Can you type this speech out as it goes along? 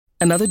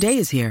Another day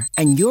is here,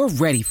 and you're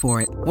ready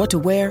for it. What to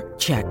wear?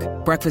 Check.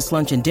 Breakfast,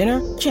 lunch, and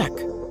dinner? Check.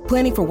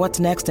 Planning for what's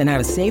next and how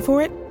to save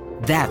for it?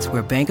 That's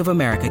where Bank of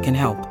America can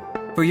help.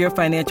 For your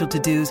financial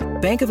to-dos,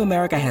 Bank of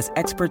America has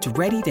experts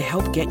ready to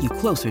help get you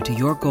closer to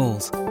your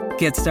goals.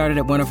 Get started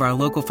at one of our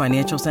local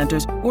financial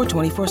centers or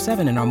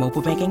 24/7 in our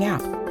mobile banking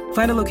app.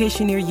 Find a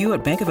location near you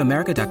at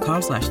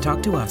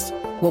bankofamerica.com/talktous.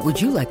 What would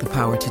you like the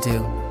power to do?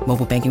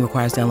 Mobile banking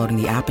requires downloading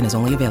the app and is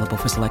only available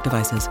for select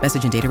devices.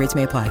 Message and data rates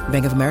may apply.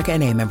 Bank of America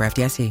N.A., member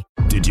FDIC.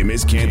 Did you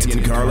miss Canty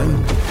and Carlin?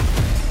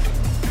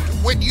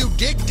 When you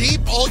dig deep,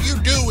 all you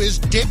do is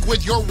dig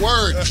with your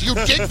words. You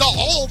dig the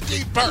hole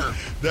deeper.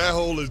 That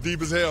hole is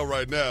deep as hell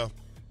right now.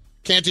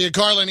 Canty and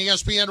Carlin,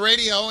 ESPN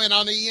Radio, and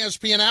on the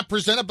ESPN app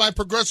presented by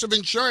Progressive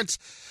Insurance.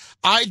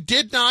 I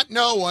did not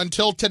know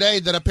until today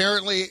that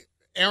apparently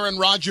Aaron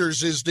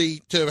Rodgers is to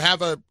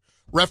have a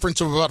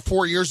reference of about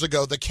 4 years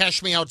ago, the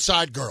Cash Me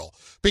Outside girl.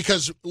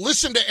 Because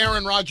listen to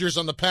Aaron Rodgers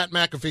on the Pat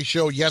McAfee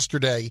show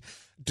yesterday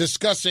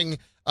discussing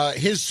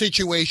his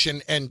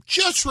situation and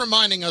just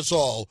reminding us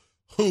all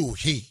who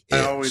he is.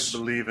 I always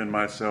believe in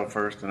myself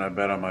first, and I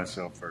bet on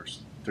myself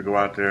first to go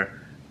out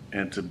there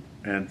and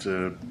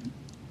to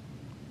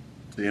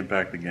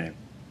impact the game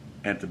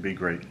and to be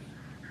great.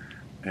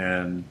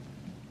 And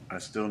I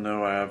still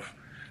know I have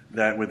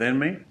that within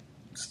me.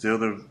 Still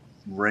the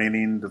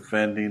reigning,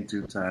 defending,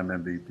 two-time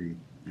MVP.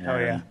 Oh,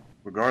 yeah.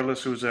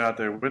 Regardless who's out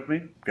there with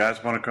me,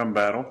 guys want to come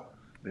battle.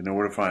 They know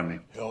where to find me.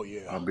 Hell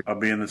yeah. I'll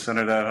be in the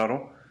center of that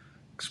huddle,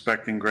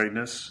 expecting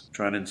greatness,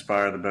 trying to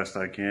inspire the best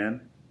I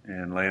can,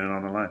 and laying it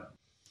on the line.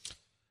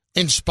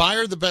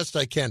 Inspire the best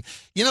I can.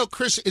 You know,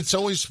 Chris, it's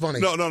always funny.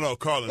 No,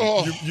 Carlin.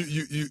 Oh.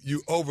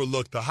 You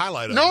overlooked the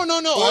highlight of it. No. Or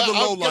the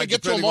low light,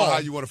 depending on how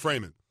you want to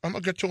frame it. I'm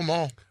going to get to them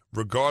all.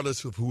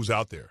 Regardless of who's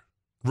out there.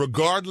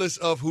 Regardless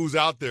of who's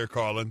out there,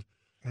 Carlin.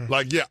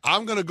 Like, yeah,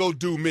 I'm going to go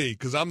do me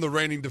because I'm the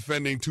reigning,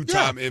 defending,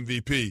 two-time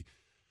MVP.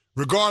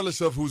 Regardless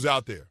of who's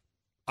out there.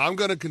 I'm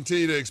going to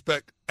continue to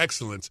expect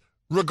excellence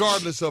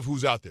regardless of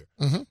who's out there.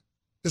 Mm-hmm.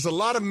 It's a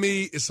lot of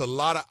me. It's a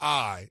lot of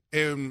I.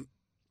 And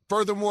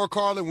furthermore,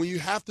 Carlin, when you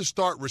have to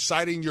start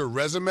reciting your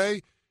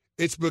resume,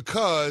 it's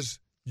because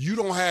you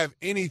don't have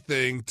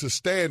anything to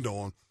stand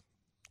on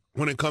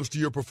when it comes to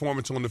your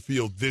performance on the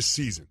field this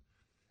season.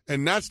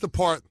 And that's the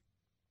part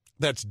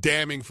that's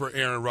damning for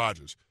Aaron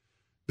Rodgers.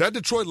 That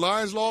Detroit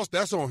Lions loss,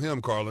 that's on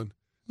him, Carlin.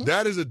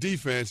 That is a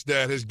defense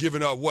that has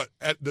given up what?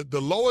 At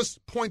the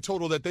lowest point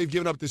total that they've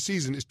given up this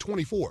season is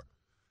 24.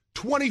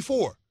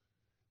 24.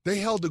 They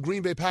held the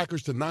Green Bay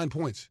Packers to 9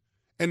 points,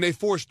 and they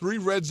forced 3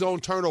 red zone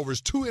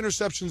turnovers, 2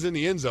 interceptions in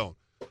the end zone.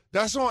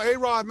 That's on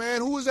A-Rod,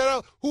 man. Who is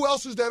that? Who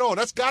else is that on?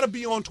 That's got to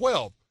be on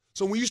 12.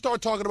 So when you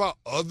start talking about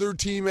other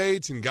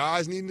teammates and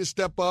guys needing to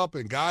step up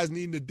and guys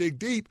needing to dig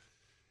deep,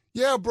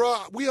 yeah,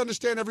 bro, we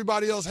understand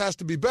everybody else has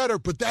to be better,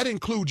 but that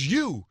includes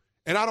you.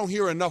 And I don't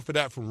hear enough of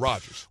that from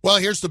Rodgers. Well,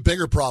 here's the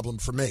bigger problem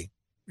for me.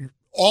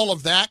 All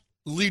of that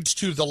leads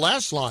to the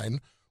last line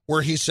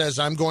where he says,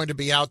 I'm going to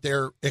be out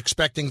there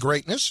expecting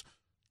greatness,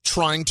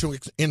 trying to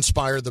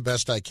inspire the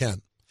best I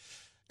can.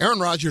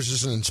 Aaron Rodgers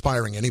isn't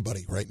inspiring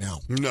anybody right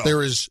now. No.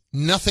 There is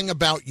nothing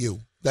about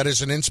you that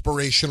is an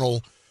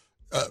inspirational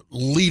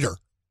leader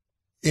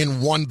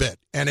in one bit.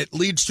 And it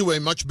leads to a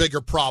much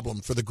bigger problem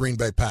for the Green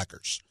Bay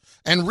Packers.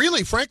 And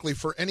really, frankly,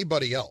 for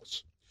anybody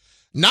else.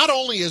 Not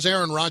only is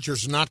Aaron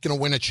Rodgers not going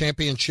to win a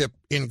championship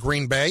in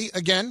Green Bay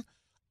again,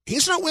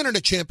 he's not winning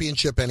a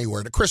championship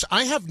anywhere. Chris,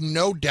 I have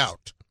no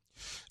doubt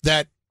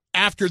that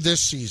after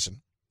this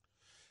season,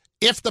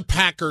 if the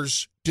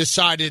Packers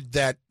decided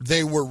that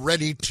they were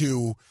ready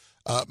to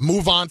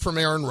move on from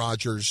Aaron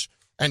Rodgers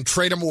and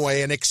trade him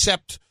away and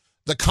accept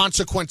the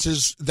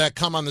consequences that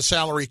come on the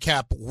salary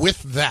cap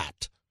with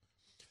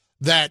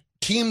that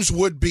teams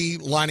would be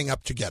lining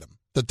up to get him,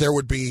 that there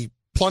would be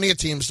plenty of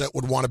teams that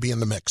would want to be in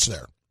the mix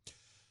there.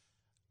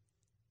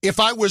 If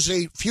I was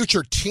a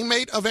future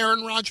teammate of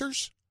Aaron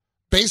Rodgers,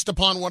 based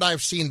upon what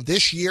I've seen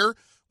this year,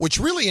 which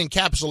really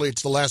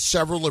encapsulates the last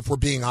several, if we're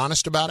being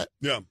honest about it,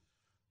 yeah,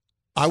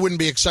 I wouldn't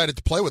be excited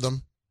to play with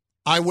him.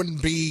 I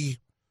wouldn't be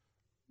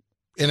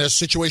in a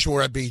situation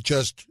where I'd be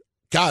just,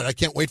 God, I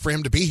can't wait for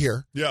him to be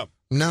here. Yeah.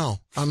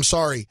 No, I'm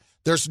sorry.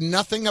 There's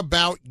nothing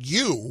about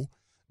you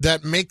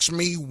that makes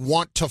me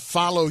want to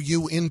follow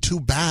you into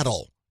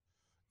battle.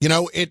 You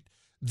know,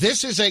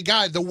 this is a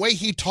guy, the way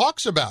he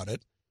talks about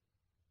it,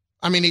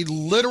 I mean, he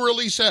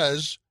literally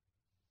says,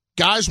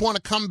 guys want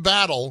to come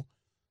battle,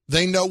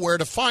 they know where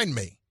to find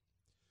me.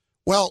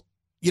 Well,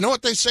 you know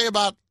what they say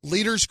about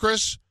leaders,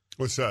 Chris?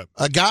 What's that?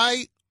 A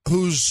guy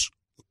who's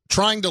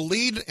trying to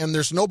lead and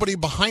there's nobody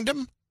behind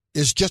him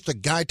is just a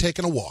guy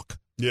taking a walk.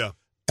 Yeah.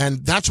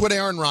 And that's what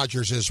Aaron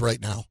Rodgers is right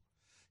now.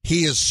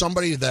 He is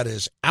somebody that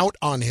is out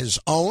on his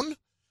own.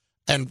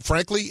 And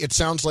frankly, it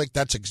sounds like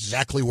that's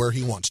exactly where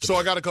he wants to be. So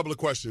I got a couple of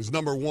questions.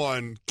 Number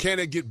one, can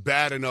it get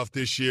bad enough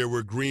this year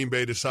where Green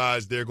Bay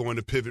decides they're going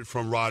to pivot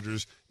from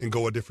Rodgers and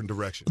go a different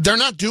direction? They're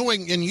not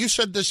doing, and you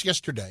said this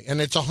yesterday,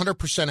 and it's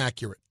 100%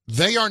 accurate.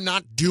 They are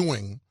not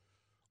doing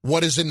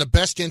what is in the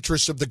best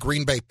interest of the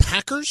Green Bay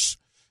Packers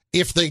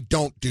if they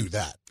don't do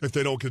that. If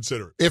they don't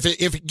consider it.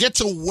 If it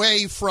gets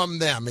away from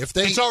them.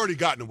 It's already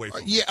gotten away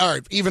from them. Yeah, all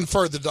right, even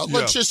further.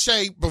 Let's just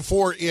say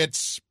before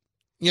it's,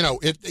 you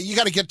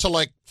got to get to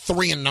like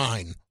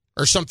 3-9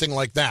 or something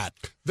like that.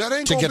 That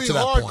ain't to going get to be to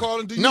that hard, point.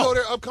 Carlin. Do you know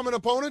their upcoming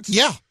opponents?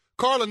 Yeah.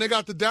 Carlin, they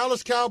got the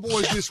Dallas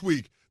Cowboys this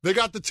week. They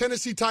got the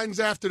Tennessee Titans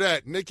after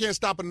that, and they can't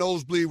stop a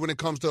nosebleed when it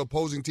comes to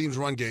opposing teams'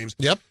 run games.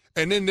 Yep.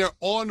 And then they're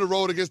on the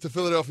road against the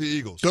Philadelphia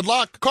Eagles. Good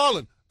luck.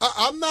 Carlin,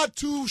 I'm not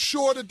too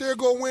sure that they're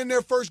going to win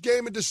their first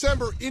game in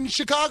December in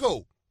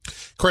Chicago.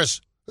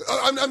 Chris.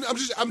 I'm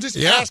just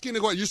asking to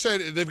go. You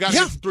said they've got to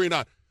get to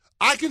 3-9.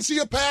 I can see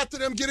a path to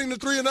them getting to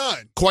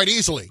 3-9. Quite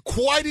easily.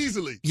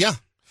 Yeah.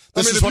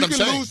 If you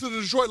can lose to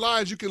the Detroit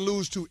Lions, you can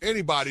lose to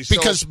anybody.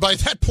 Because by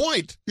that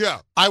point,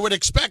 I would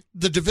expect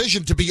the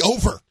division to be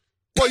over.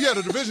 Well, yeah,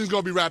 the division's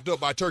going to be wrapped up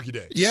by Turkey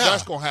Day. Yeah.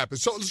 That's going to happen.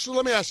 So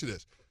let me ask you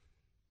this.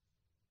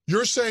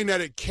 You're saying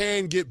that it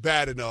can get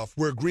bad enough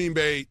where Green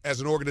Bay,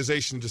 as an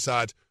organization,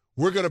 decides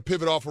we're going to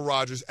pivot off of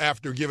Rodgers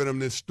after giving him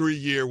this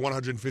 3-year,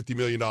 $150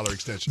 million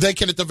extension. They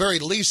can, at the very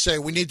least, say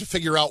we need to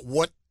figure out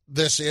what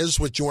this is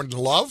with Jordan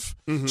Love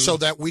so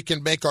that we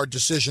can make our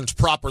decisions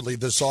properly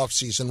this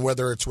offseason,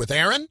 whether it's with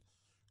Aaron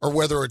or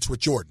whether it's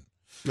with Jordan.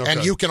 Okay.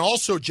 And you can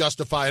also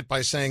justify it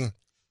by saying,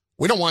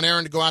 we don't want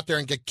Aaron to go out there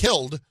and get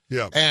killed.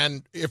 Yeah.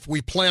 And if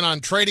we plan on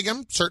trading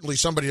him, certainly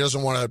somebody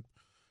doesn't want to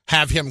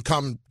have him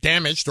come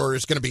damaged or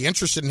is going to be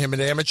interested in him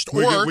damaged.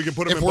 We can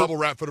put him in bubble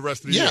wrap for the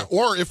rest of the year. Yeah,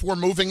 or if we're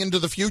moving into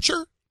the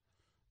future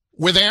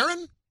with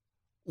Aaron,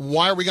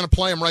 why are we going to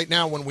play him right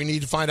now when we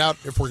need to find out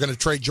if we're going to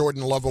trade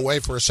Jordan Love away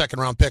for a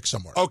second-round pick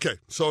somewhere? Okay,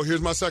 so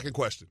here's my second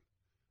question.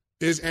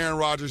 Is Aaron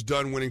Rodgers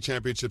done winning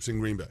championships in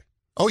Green Bay?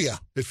 Oh, yeah.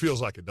 It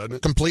feels like it, doesn't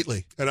it?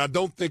 Completely. And I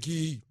don't think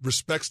he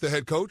respects the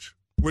head coach,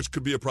 which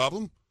could be a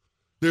problem.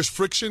 There's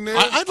friction there.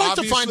 I'd like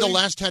to find the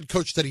last head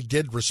coach that he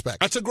did respect.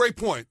 That's a great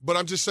point, but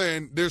I'm just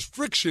saying there's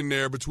friction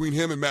there between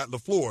him and Matt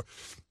LaFleur.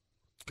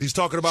 He's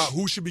talking about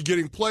who should be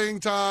getting playing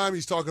time.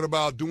 He's talking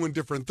about doing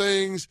different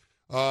things,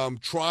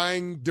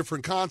 trying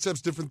different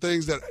concepts, different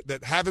things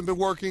that haven't been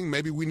working.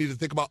 Maybe we need to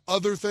think about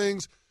other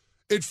things.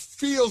 It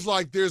feels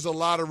like there's a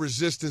lot of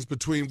resistance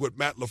between what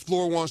Matt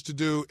LaFleur wants to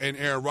do and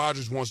Aaron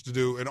Rodgers wants to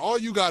do. And all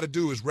you got to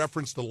do is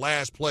reference the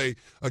last play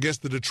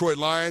against the Detroit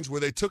Lions where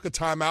they took a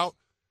timeout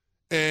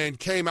and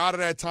came out of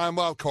that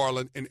timeout,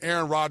 Carlin, and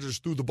Aaron Rodgers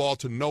threw the ball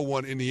to no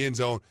one in the end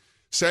zone.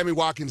 Sammy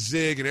Watkins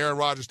zig, and Aaron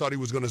Rodgers thought he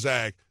was going to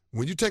zag.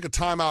 When you take a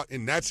timeout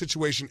in that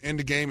situation, end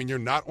the game, and you're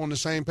not on the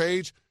same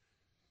page,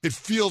 it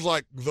feels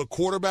like the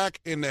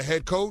quarterback and the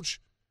head coach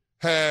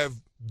have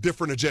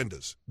different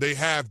agendas. They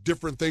have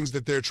different things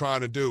that they're trying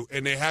to do,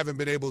 and they haven't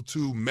been able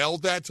to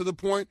meld that to the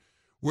point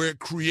where it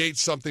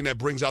creates something that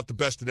brings out the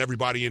best in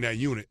everybody in that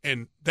unit.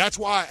 And that's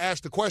why I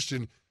asked the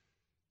question,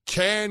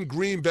 can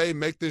Green Bay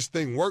make this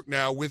thing work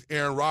now with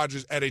Aaron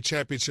Rodgers at a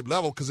championship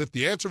level? Because if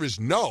the answer is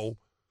no,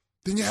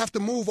 then you have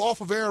to move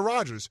off of Aaron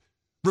Rodgers,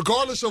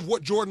 regardless of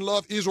what Jordan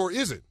Love is or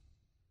isn't.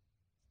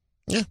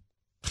 Yeah.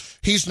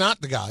 He's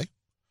not the guy.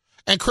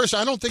 And, Chris,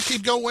 I don't think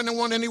he'd go win and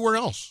win anywhere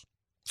else.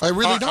 I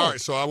really don't. All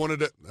right, so I wanted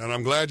to, and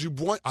I'm glad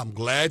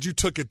you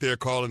took it there,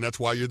 Carl, and that's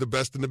why you're the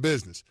best in the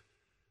business.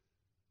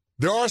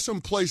 There are some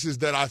places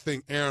that I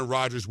think Aaron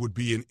Rodgers would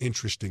be an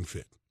interesting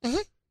fit.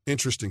 Mm-hmm.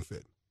 Interesting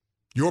fit.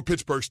 Your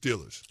Pittsburgh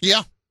Steelers.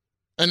 Yeah.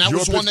 And that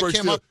was one that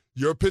came up.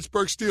 Your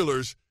Pittsburgh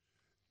Steelers.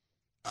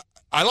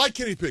 I like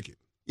Kenny Pickett.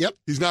 Yep.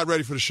 He's not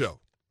ready for the show.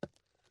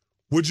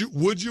 Would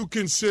you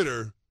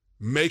consider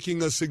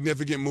making a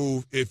significant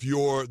move if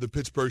you're the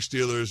Pittsburgh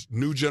Steelers'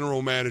 new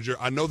general manager?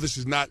 I know this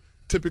is not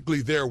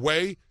typically their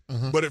way,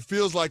 but it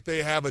feels like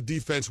they have a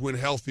defense when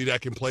healthy that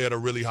can play at a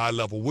really high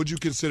level. Would you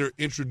consider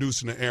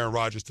introducing Aaron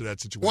Rodgers to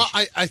that situation? Well,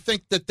 I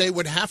think that they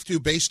would have to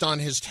based on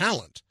his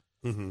talent.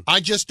 Mm-hmm. I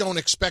just don't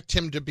expect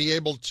him to be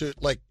able to,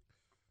 like,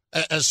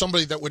 as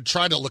somebody that would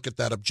try to look at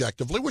that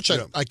objectively, which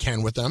I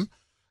can with them.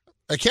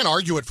 I can't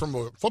argue it from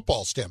a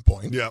football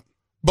standpoint. Yeah.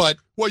 But,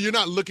 well, you're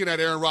not looking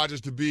at Aaron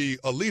Rodgers to be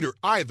a leader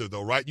either,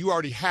 though, right? You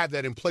already have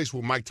that in place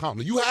with Mike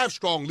Tomlin. You have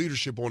strong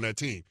leadership on that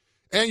team,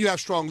 and you have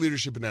strong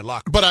leadership in that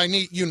locker room. But I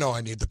need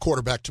the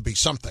quarterback to be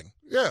something.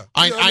 Yeah.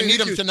 I need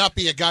him to not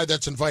be a guy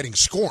that's inviting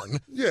scorn.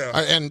 Yeah.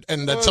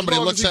 And that somebody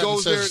looks at and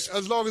says...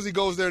 as long as he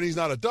goes there and he's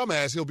not a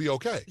dumbass, he'll be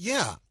okay.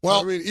 Yeah.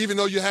 Well, I mean, even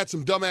though you had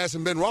some dumbass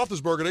in Ben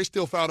Roethlisberger, they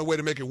still found a way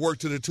to make it work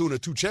to the tune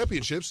of 2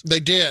 championships. They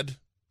did.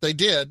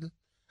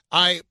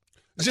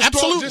 Just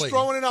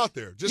throwing it out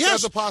there, just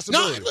as a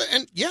possibility.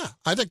 No,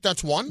 I think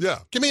that's one. Yeah.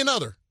 Give me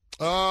another.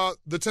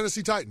 The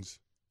Tennessee Titans.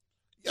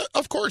 Yeah,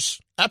 of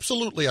course.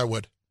 Absolutely, I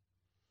would.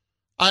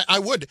 I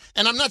would.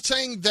 And I'm not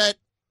saying that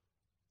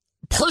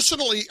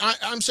personally,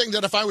 I'm saying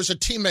that if I was a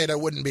teammate, I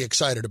wouldn't be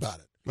excited about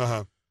it.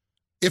 Uh-huh.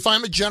 If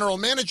I'm a general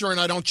manager and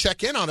I don't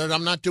check in on it,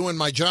 I'm not doing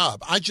my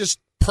job. I just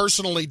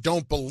personally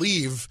don't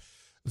believe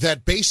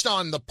that based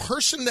on the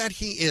person that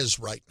he is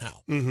right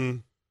now,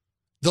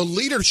 the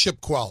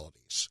leadership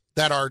qualities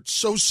that are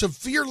so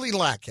severely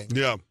lacking,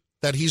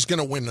 that he's going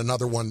to win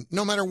another one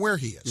no matter where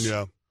he is.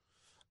 Yeah.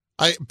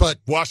 But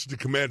Washington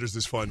Commanders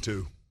is fun,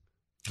 too.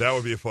 That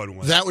would be a fun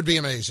one. That would be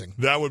amazing.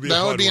 That would be a fun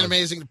one. That would be an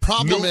amazing. The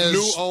problem is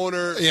new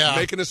owner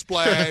making a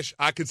splash.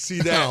 I could see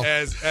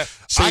that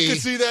I could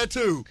see that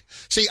too.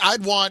 See,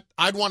 I'd want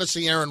to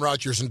see Aaron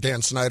Rodgers and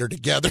Dan Snyder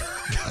together.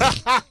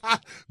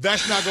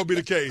 That's not going to be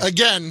the case.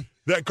 Again,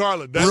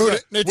 Carlin,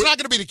 it's not going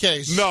to be the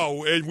case.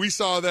 No, and we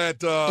saw that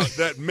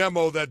that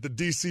memo that the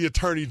D.C.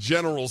 Attorney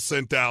General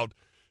sent out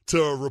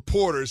to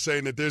reporters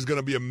saying that there's going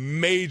to be a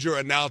major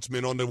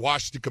announcement on the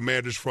Washington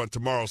Commanders front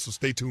tomorrow, so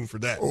stay tuned for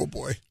that. Oh,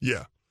 boy.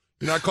 Yeah.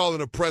 You're not calling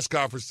a press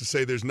conference to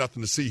say there's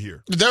nothing to see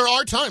here. There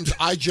are times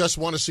I just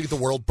want to see the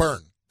world burn.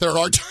 There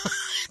are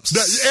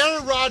times.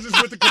 Aaron Rodgers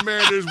with the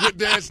Commanders, with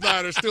Dan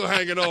Snyder still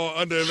hanging on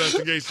under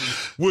investigation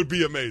would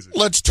be amazing.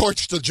 Let's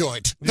torch the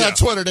joint.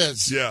 That's what it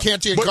is. Yeah.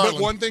 Canty and Carlin.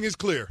 But one thing is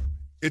clear.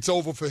 It's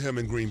over for him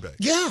in Green Bay.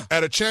 Yeah.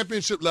 At a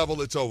championship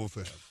level, it's over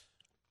for him.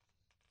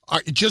 All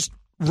right, just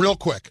real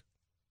quick.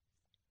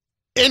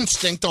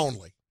 Instinct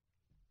only.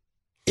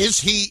 Is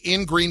he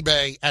in Green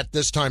Bay at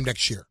this time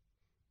next year?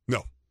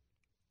 No.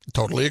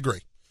 Totally agree.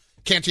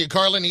 Canty and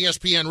Carlin,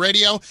 ESPN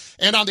Radio,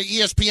 and on the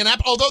ESPN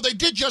app, although they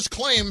did just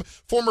claim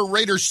former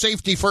Raiders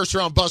safety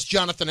first-round bust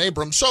Jonathan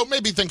Abrams, so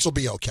maybe things will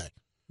be okay.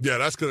 Yeah,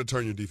 that's going to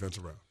turn your defense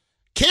around.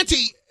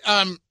 Canty,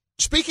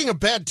 speaking of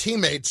bad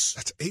teammates...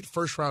 That's 8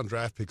 first-round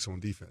draft picks on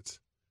defense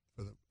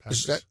for the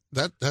Packers. Is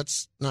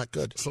that's not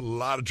good. It's a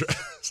lot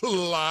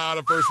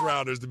of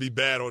first-rounders to be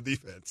bad on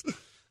defense.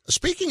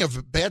 Speaking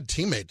of bad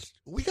teammates,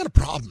 we got a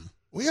problem.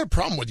 We got a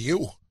problem with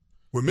you.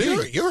 With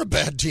me? You're a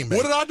bad teammate.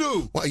 What did I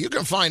do? Well, you're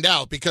going to find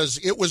out because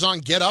it was on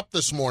Get Up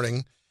this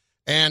morning,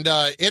 and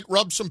it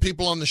rubbed some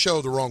people on the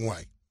show the wrong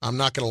way. I'm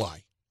not going to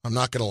lie.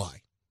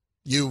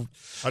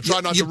 I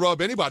try not to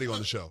rub anybody on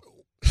the show.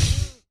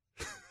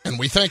 And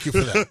we thank you for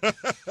that.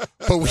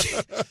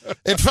 But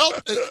it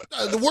felt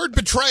the word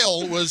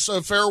betrayal was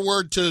a fair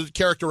word to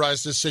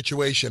characterize this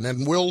situation,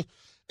 and we'll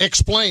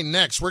explain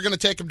next. We're going to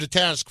take him to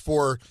task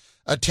for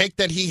a take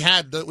that he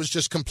had that was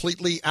just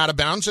completely out of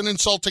bounds and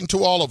insulting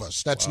to all of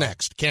us. That's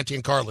next. Canty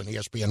and Carlin,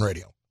 ESPN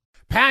Radio.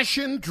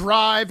 Passion,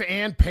 drive,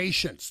 and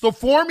patience. The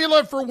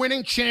formula for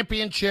winning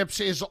championships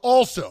is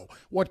also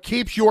what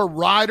keeps your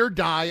ride or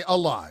die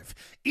alive.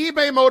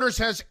 eBay Motors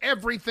has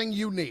everything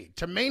you need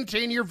to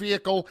maintain your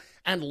vehicle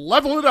and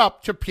level it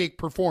up to peak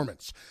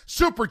performance.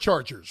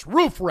 Superchargers,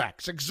 roof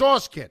racks,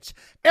 exhaust kits,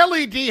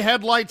 LED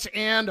headlights,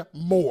 and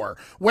more.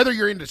 Whether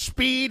you're into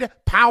speed,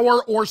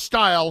 power, or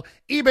style,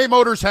 eBay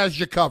Motors has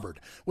you covered.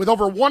 With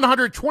over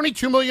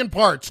 122 million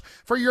parts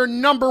for your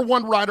number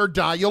one ride or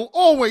die, you'll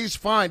always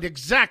find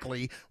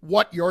exactly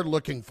what you're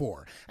looking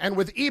for. And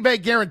with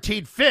eBay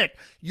Guaranteed Fit,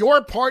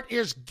 your part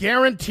is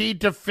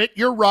guaranteed to fit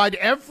your ride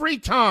every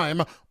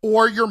time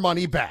or your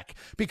money back.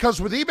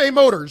 Because with eBay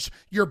Motors,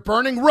 you're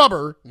burning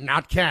rubber,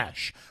 not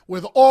cash.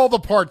 With all the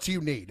parts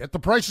you need at the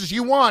prices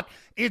you want,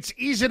 it's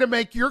easy to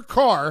make your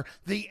car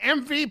the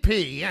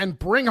MVP and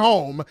bring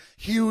home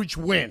huge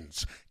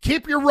wins.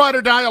 Keep your ride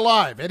or die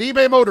alive at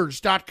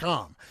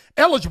ebaymotors.com.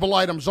 Eligible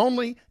items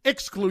only.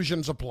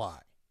 Exclusions apply.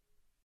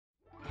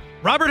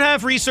 Robert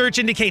Half research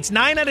indicates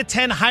 9 out of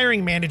 10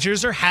 hiring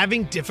managers are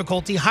having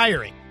difficulty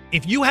hiring.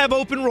 If you have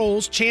open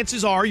roles,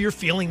 chances are you're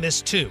feeling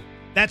this too.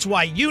 That's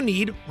why you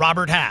need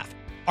Robert Half.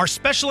 Our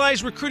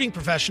specialized recruiting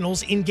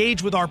professionals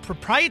engage with our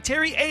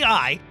proprietary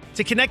AI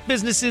to connect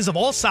businesses of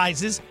all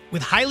sizes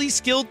with highly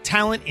skilled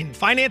talent in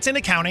finance and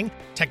accounting,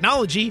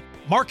 technology,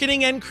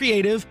 marketing and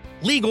creative,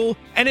 legal,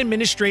 and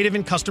administrative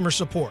and customer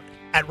support.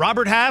 At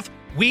Robert Half,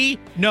 we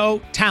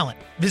know talent.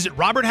 Visit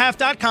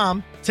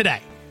roberthalf.com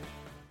today.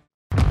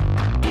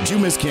 Did you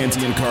miss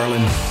Canty and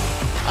Carlin?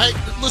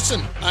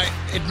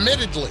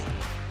 Admittedly,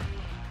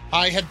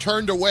 I had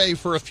turned away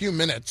for a few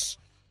minutes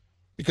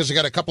because I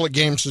got a couple of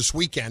games this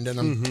weekend, and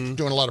I'm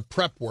doing a lot of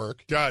prep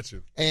work.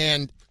 Gotcha.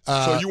 And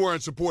so you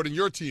weren't supporting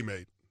your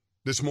teammate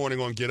this morning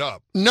on Get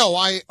Up? No,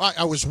 I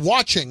was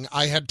watching.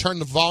 I had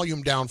turned the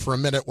volume down for a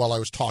minute while I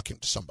was talking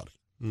to somebody,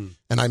 and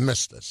I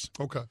missed this.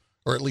 Okay.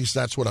 Or at least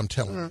that's what I'm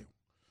telling you.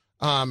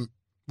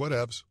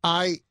 Whatevs.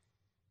 I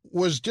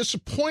was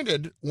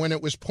disappointed when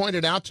it was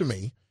pointed out to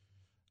me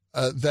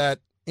that,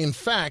 in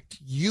fact,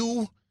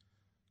 you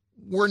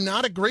were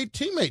not a great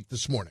teammate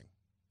this morning.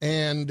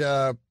 And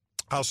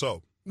how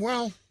so?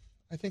 Well,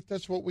 I think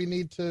that's what we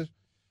need to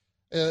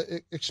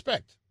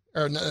expect.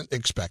 Or not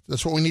expect.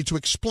 That's what we need to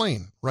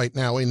explain right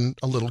now in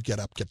a little Get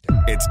Up, Get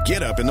Down. It's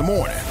Get Up in the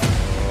morning.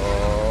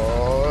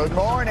 Good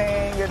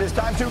morning. It is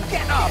time to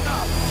get up.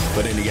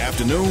 But in the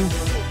afternoon,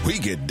 we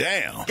get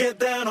down. Get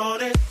down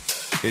on it.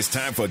 It's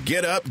time for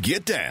Get Up,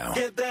 Get Down.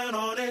 Get down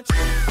on it.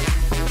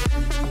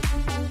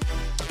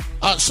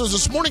 So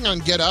this morning on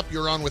Get Up,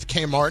 you're on with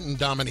K. Martin,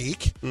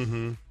 Dominique,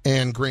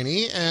 and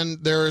Greeny, and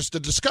there's the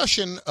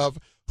discussion of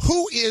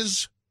who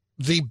is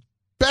the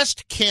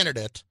best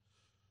candidate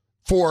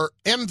for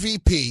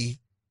MVP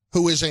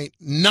who is a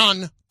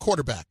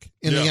non-quarterback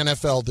in the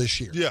NFL this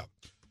year. Yeah.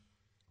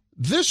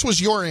 this was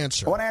your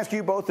answer. I want to ask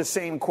you both the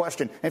same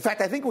question. In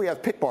fact, I think we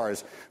have pick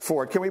bars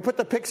for it. Can we put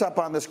the picks up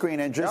on the screen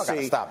and just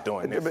see? Stop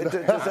doing this.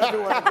 Does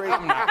everyone agree?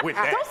 I'm not with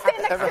that. Don't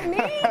stand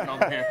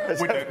next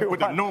to me. with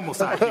the normal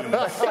side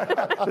humor.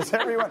 Does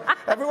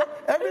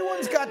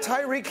everyone's got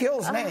Tyreek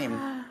Hill's name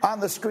on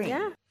the screen.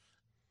 Yeah.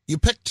 You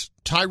picked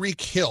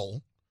Tyreek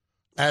Hill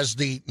as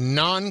the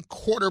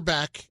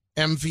non-quarterback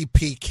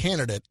MVP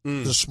candidate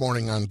this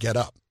morning on Get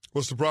Up.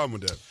 What's the problem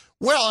with that?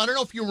 Well, I don't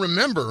know if you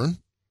remember,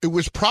 it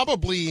was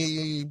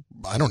probably,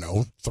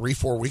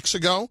 3-4 weeks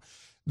ago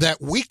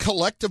that we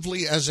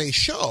collectively as a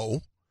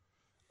show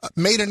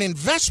made an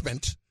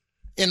investment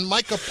in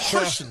Micah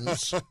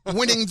Parsons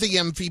winning the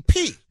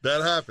MVP.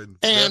 That happened.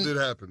 And that did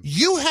happen.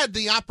 You had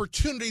the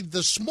opportunity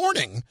this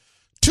morning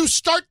to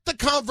start the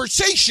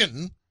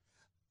conversation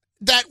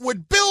that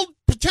would build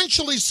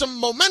potentially some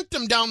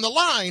momentum down the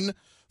line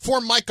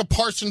for Micah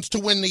Parsons to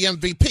win the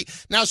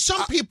MVP. Now,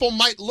 some people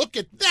might look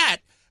at that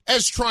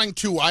as trying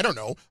to,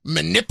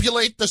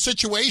 manipulate the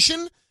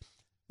situation.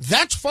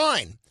 That's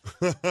fine.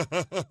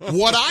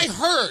 What I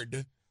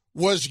heard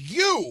was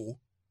you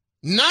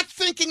not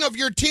thinking of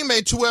your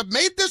teammates who have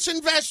made this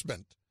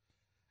investment.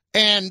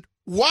 And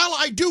while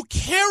I do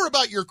care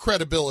about your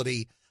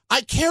credibility,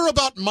 I care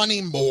about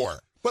money more.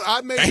 But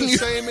I made the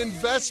same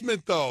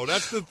investment, though.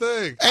 That's the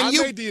thing. I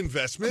made the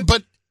investment.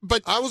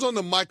 But I was on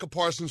the Micah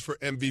Parsons for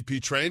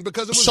MVP train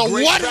because it was so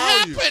great what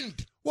value.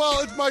 happened?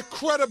 Well, it's my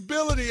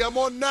credibility. I'm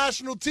on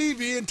national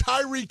TV, and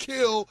Tyreek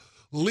Hill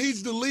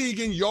leads the league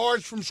in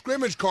yards from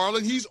scrimmage,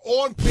 Carlin. He's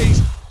on pace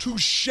to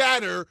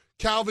shatter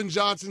Calvin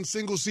Johnson's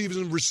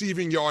single-season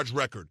receiving yards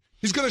record.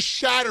 He's going to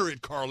shatter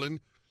it, Carlin.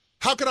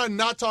 How can I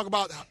not talk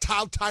about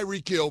how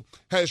Tyreek Hill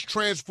has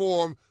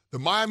transformed the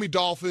Miami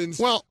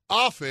Dolphins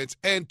offense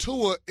and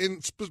Tua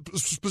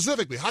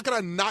specifically? How can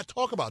I not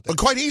talk about that? Well,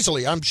 quite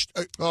easily.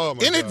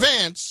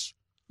 Advance.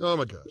 Oh,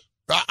 my gosh.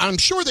 I'm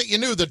sure that you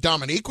knew that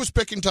Dominique was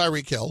picking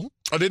Tyreek Hill.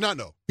 I did not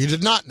know. You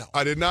did not know.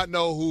 I did not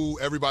know who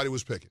everybody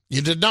was picking.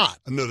 You did not.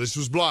 No, this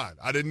was blind.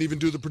 I didn't even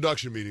do the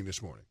production meeting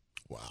this morning.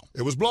 Wow.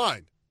 It was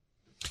blind.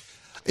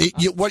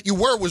 What you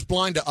were was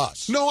blind to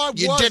us. No, I wasn't.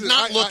 You did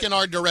not look in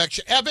our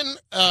direction. Evan,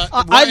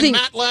 Ryan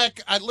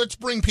Matlack, let's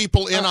bring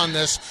people in on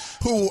this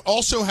who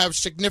also have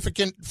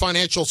significant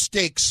financial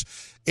stakes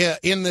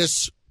in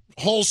this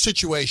whole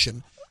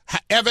situation.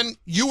 Evan,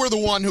 you were the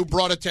one who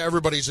brought it to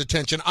everybody's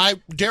attention.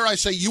 Dare I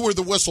say you were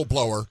the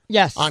whistleblower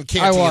on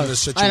Canty in this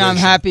situation. And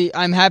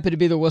I'm happy to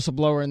be the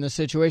whistleblower in this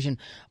situation.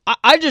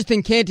 I just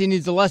think Canty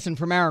needs a lesson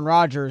from Aaron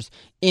Rodgers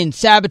in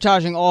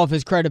sabotaging all of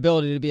his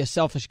credibility to be a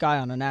selfish guy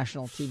on a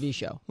national TV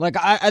show. Like,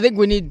 I think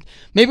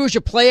maybe we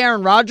should play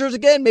Aaron Rodgers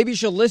again. Maybe you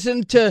should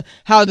listen to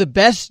how the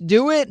best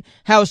do it,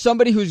 how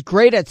somebody who's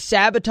great at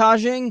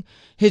sabotaging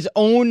his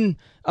own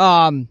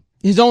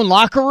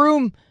locker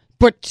room,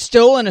 but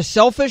still in a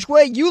selfish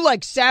way. You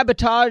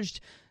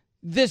sabotaged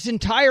this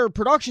entire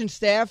production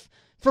staff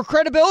for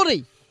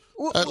credibility.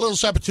 A little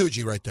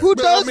Sabatucci right there. Who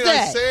does that?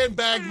 I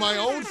sandbagged my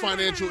own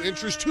financial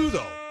interest too,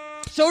 though.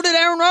 So did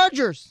Aaron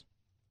Rodgers.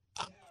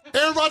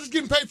 Aaron Rodgers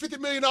getting paid $50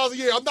 million a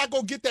year. I'm not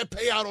going to get that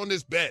payout on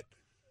this bet.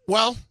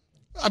 Well,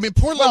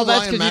 poor little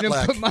Ryan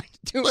Matlack.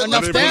 You didn't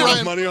put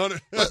enough money on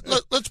it.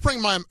 Let's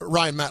bring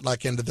Ryan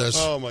Matlack into this.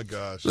 Oh, my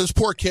gosh. This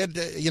poor kid,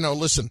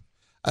 listen.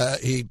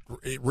 He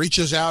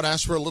reaches out,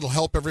 asks for a little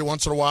help every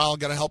once in a while.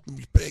 Got to help him.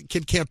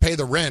 Kid can't pay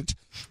the rent.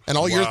 And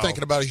all you're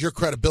thinking about is your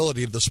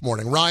credibility this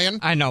morning. Ryan?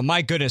 I know.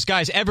 My goodness.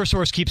 Guys,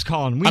 Eversource keeps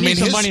calling. We need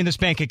some money in this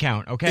bank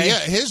account, okay?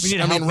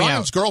 Yeah,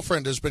 Ryan's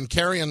girlfriend has been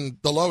carrying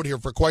the load here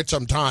for quite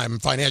some time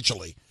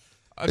financially.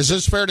 Is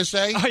this fair to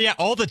say? Yeah,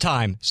 all the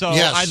time. So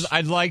yes.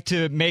 I'd like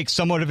to make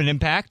somewhat of an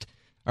impact.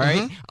 All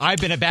right? Mm-hmm. I've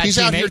been a bad He's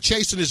teammate. out here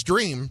chasing his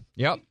dream.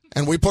 Yep.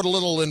 And we put a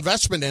little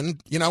investment in.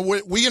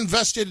 We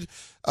invested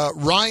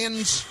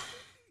Ryan's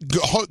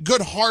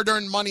good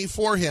hard-earned money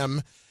for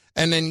him,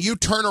 and then you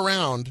turn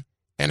around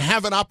and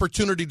have an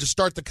opportunity to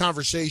start the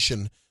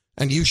conversation,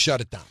 and you shut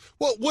it down.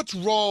 Well, what's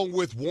wrong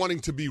with wanting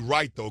to be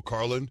right, though,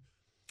 Carlin?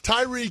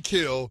 Tyreek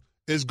Hill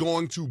is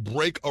going to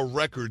break a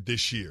record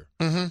this year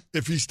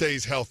if he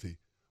stays healthy.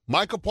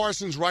 Micah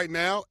Parsons right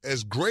now,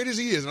 as great as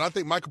he is, and I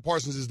think Micah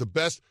Parsons is the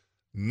best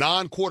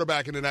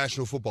non-quarterback in the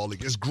National Football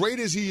League. As great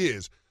as he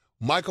is,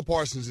 Micah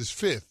Parsons is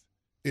 5th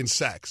in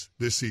sacks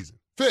this season.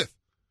 5th.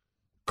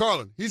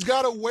 Carlin, he's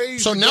got a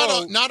ways to go.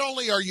 So not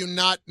only are you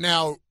not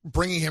now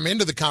bringing him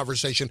into the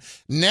conversation,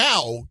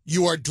 now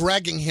you are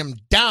dragging him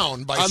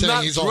down by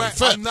saying he's only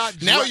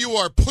 5th. Now you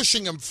are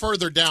pushing him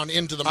further down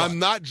into the mud. I'm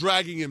not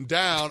dragging him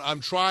down. I'm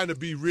trying to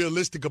be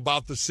realistic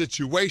about the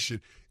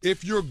situation.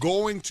 If you're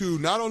going to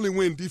not only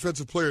win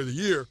Defensive Player of the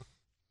Year,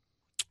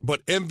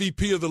 but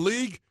MVP of the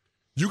league,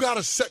 you got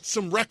to set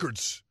some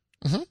records.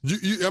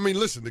 Mm-hmm.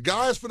 Listen, the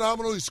guy is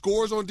phenomenal. He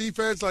scores on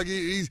defense like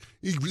he's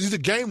a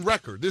game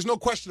record. There's no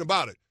question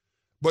about it.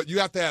 But you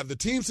have to have the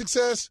team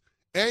success,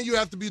 and you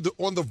have to be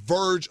on the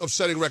verge of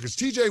setting records.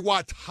 T.J.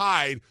 Watt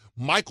tied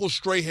Michael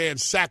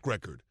Strahan's sack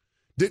record.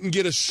 Didn't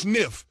get a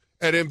sniff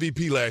at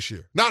MVP last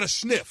year. Not a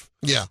sniff.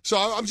 Yeah. So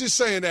I'm just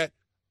saying that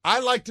I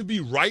like to be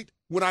right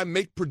when I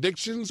make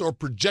predictions or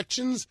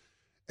projections,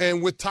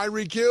 And with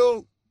Tyreek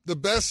Hill, the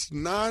best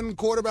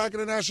non-quarterback in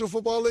the National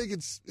Football League,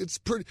 it's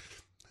pretty.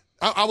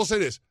 I will say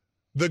this.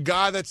 The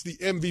guy that's the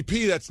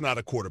MVP that's not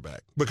a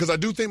quarterback, because I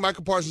do think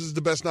Michael Parsons is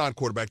the best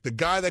non-quarterback. The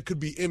guy that could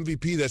be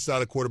MVP that's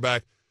not a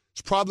quarterback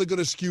is probably going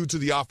to skew to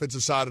the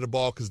offensive side of the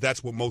ball because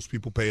that's what most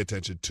people pay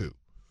attention to.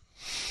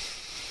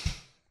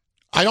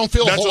 I don't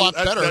feel a whole lot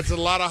better. That's a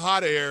lot of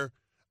hot air.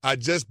 I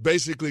just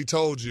basically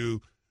told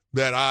you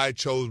that I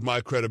chose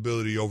my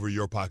credibility over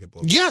your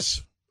pocketbook.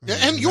 Yes.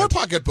 And your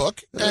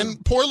pocketbook,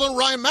 and poor little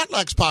Ryan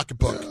Matlack's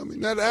pocketbook, and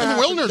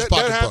Wilner's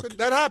pocketbook.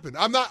 That happened.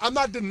 I'm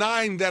not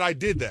denying that I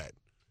did that.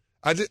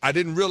 I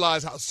didn't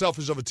realize how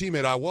selfish of a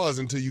teammate I was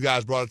until you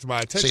guys brought it to my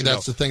attention. See,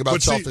 that's the thing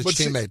about selfish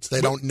teammates. They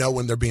don't know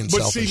when they're being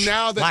selfish. But see,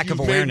 now that you've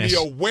made me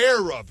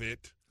aware of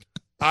it,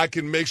 I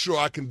can make sure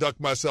I conduct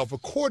myself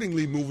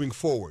accordingly moving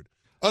forward.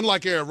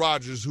 Unlike Aaron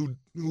Rodgers, who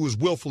is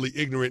willfully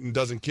ignorant and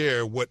doesn't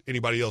care what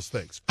anybody else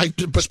thinks.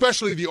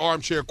 Especially the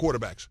armchair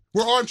quarterbacks.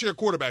 We're armchair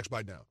quarterbacks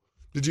by now.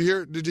 Did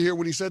you hear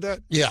when he said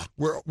that? Yeah.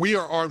 We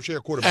are armchair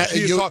quarterbacks.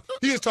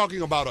 He is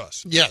talking about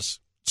us. Yes.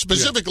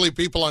 Specifically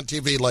people on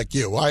TV like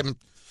you.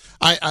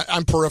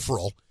 I'm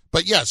peripheral.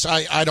 But yes,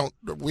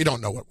 we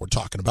don't know what we're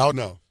talking about.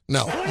 No.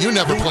 You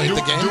never played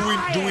the game.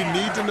 Do we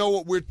need to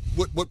know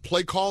what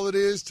play call it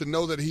is to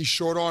know that he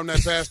short-armed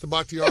that pass to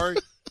Bakhtiari?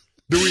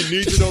 Do we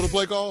need to know the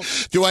play call?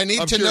 Do I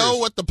need to know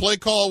what the play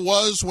call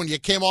was when you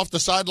came off the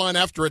sideline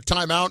after a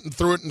timeout and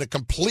threw it in a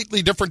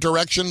completely different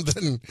direction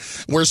than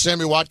where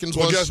Sammy Watkins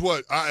was? Well, guess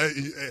what?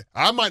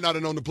 I might not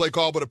have known the play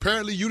call, but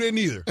apparently you didn't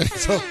either.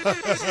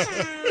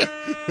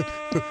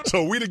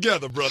 So we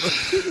together, brother.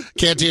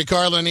 Canty and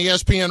Carlin,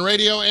 ESPN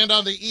Radio, and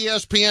on the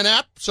ESPN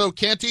app. So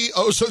Canty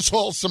owes us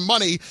all some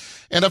money.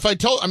 And if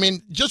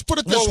just put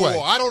it this way.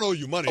 Whoa, I don't owe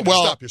you money.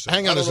 Well, stop yourself.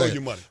 Hang on a second. I don't owe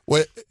you money.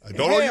 I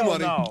don't owe you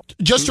money. No.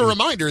 Just a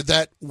reminder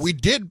that we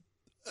did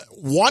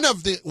one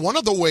of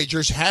the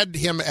wagers had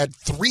him at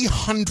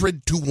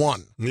 300 to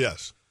 1.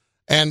 Yes.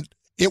 And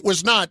it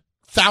was not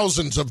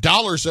thousands of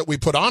dollars that we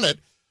put on it,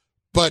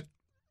 but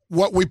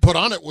what we put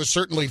on it was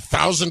certainly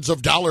thousands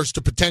of dollars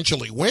to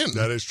potentially win.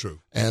 That is true.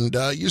 And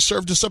you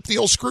served us up the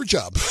old screw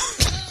job.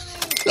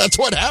 That's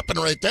what happened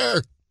right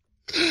there.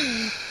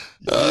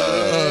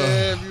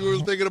 If you were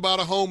thinking about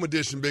a home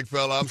edition, big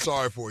fella, I'm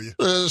sorry for you.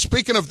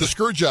 Speaking of the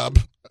screw job,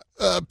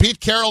 Pete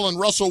Carroll and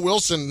Russell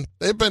Wilson,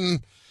 they've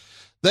been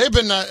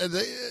getting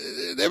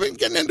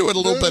into it a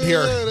little bit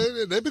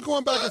here. They've been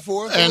going back and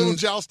forth, and a little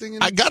jousting.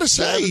 And I got to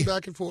say,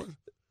 back and forth.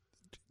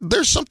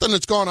 There's something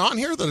that's gone on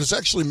here that has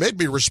actually made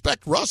me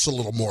respect Russ a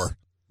little more.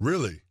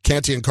 Really?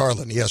 Canty and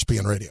Carlin,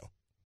 ESPN Radio.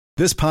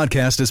 This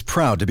podcast is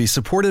proud to be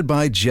supported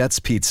by Jets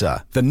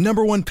Pizza, the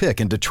 #1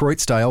 pick in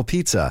Detroit-style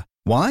pizza.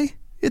 Why?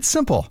 It's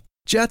simple.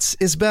 Jets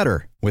is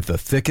better. With the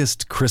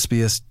thickest,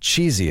 crispiest,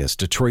 cheesiest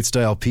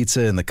Detroit-style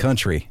pizza in the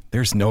country,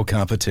 there's no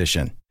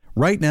competition.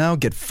 Right now,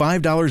 get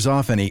 $5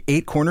 off any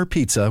 8-corner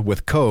pizza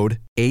with code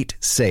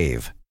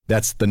 8SAVE.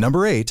 That's the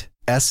number 8,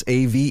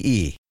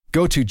 SAVE.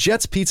 Go to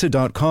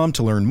jetspizza.com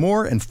to learn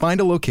more and find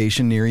a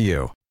location near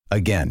you.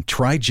 Again,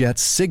 try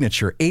Jet's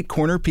signature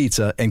 8-corner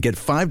pizza and get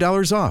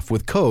 $5 off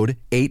with code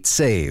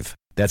 8SAVE.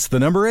 That's the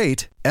number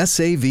 8,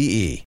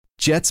 SAVE.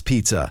 Jet's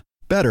Pizza.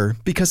 Better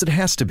because it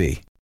has to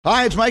be.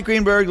 Hi, it's Mike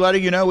Greenberg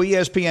letting you know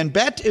ESPN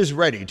Bet is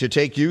ready to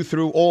take you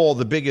through all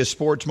the biggest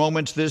sports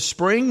moments this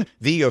spring.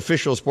 The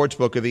official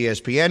sportsbook of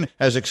ESPN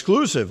has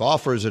exclusive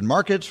offers and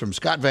markets from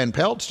Scott Van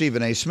Pelt,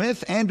 Stephen A.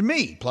 Smith, and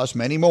me, plus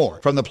many more.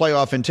 From the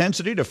playoff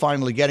intensity to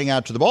finally getting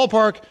out to the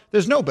ballpark,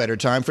 there's no better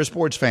time for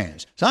sports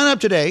fans. Sign up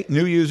today.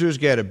 New users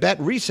get a bet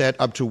reset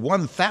up to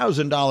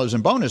 $1,000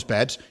 in bonus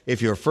bets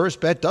if your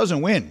first bet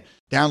doesn't win.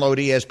 Download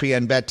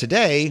ESPN Bet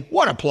today.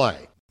 What a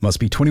play. Must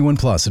be 21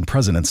 plus and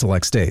present in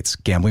select states.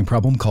 Gambling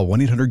problem? Call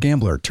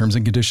 1-800-GAMBLER. Terms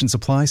and conditions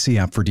apply. See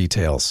app for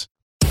details.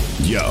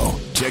 Yo,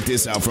 check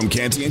this out from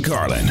Canty and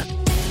Carlin.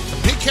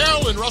 Pete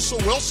Carroll and Russell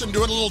Wilson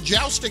doing a little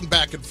jousting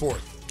back and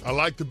forth. I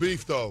like the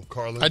beef, though,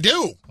 Carlin. I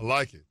do. I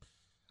like it.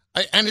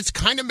 And it's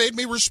kind of made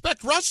me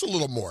respect Russ a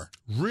little more.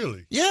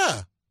 Really?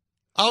 Yeah.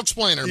 I'll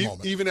explain in a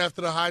moment. Even after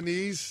the high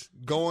knees,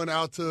 going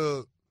out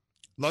to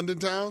London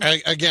town?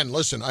 Again,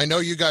 listen, I know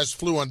you guys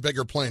flew on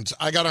bigger planes.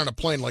 I got on a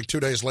plane like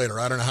 2 days later.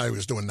 I don't know how he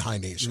was doing high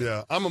knees.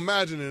 Yeah, I'm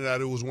imagining that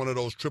it was one of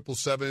those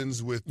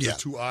 777s with the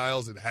 2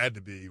 aisles. It had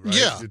to be, right?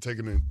 Yeah. You're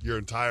taking your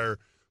entire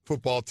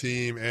football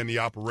team and the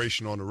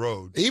operation on the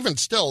road. Even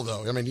still,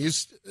 though, I mean,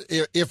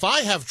 if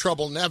I have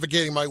trouble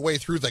navigating my way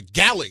through the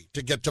galley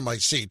to get to my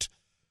seat,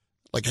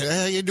 like,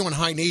 hey, you're doing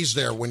high knees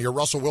there when you're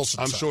Russell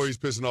Wilson. I'm sure he's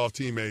pissing off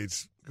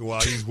teammates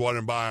while he's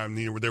wandering by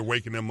him. They're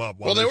waking them up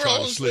while they were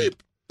trying all to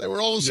sleep. They were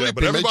all asleep. Yeah,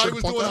 but everybody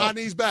was doing high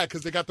knees back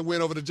because they got the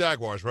win over the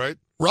Jaguars, right?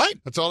 Right.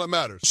 That's all that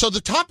matters. So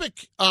the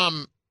topic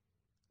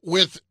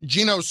with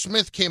Geno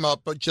Smith came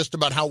up just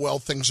about how well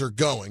things are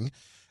going.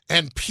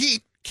 And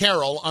Pete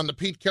Carroll on the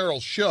Pete Carroll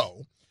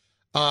Show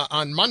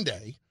on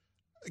Monday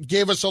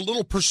gave us a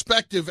little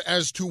perspective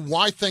as to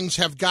why things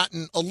have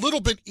gotten a little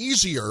bit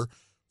easier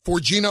for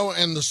Geno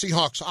and the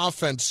Seahawks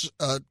offense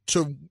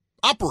to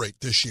operate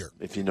this year.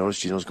 If you notice,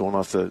 Geno's going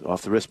off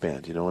the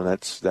wristband, and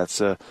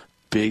that's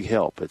big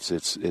help.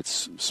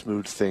 It's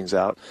smoothed things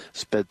out,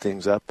 sped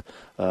things up,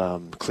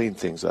 cleaned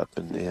things up,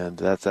 and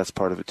that's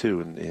part of it too.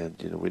 And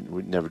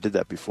we never did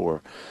that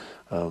before.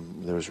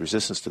 There was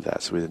resistance to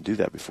that, so we didn't do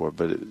that before.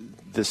 But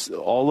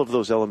all of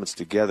those elements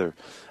together,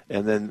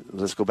 and then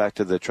let's go back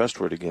to the trust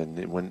word again.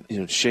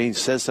 When Shane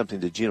says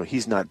something to Geno,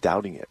 he's not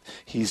doubting it;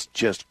 he's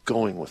just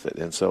going with it,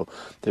 and so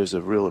there's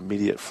a real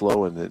immediate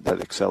flow, and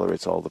that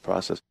accelerates all the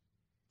process.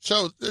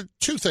 So there are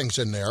two things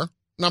in there.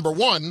 Number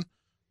one,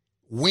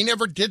 we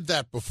never did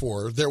that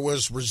before. There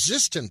was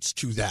resistance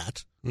to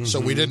that, so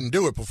we didn't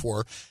do it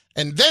before.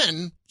 And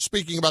then,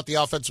 speaking about the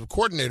offensive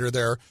coordinator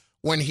there,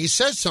 when he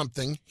says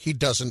something, he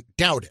doesn't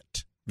doubt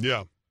it.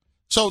 Yeah.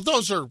 So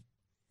those are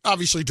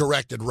obviously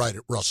directed right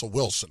at Russell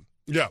Wilson.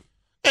 Yeah.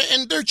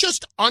 And they're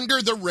just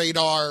under the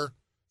radar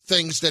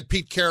things that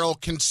Pete Carroll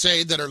can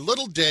say that are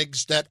little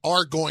digs that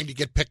are going to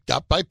get picked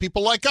up by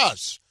people like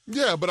us.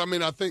 Yeah, but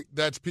I think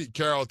that's Pete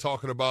Carroll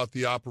talking about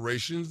the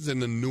operations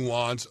and the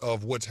nuance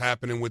of what's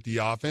happening with the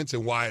offense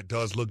and why it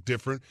does look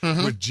different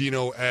with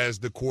Geno as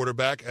the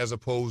quarterback as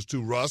opposed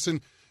to Russ.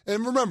 And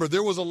remember,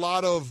 there was a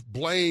lot of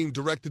blame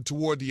directed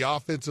toward the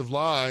offensive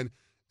line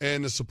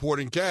and the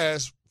supporting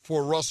cast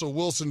for Russell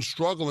Wilson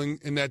struggling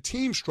and that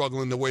team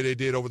struggling the way they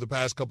did over the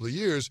past couple of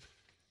years.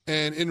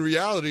 And in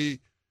reality,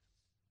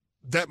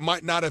 that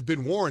might not have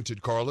been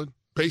warranted, Carlin,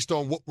 based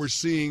on what we're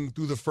seeing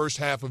through the first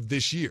half of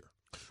this year.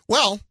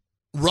 Well,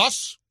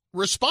 Russ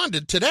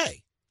responded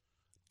today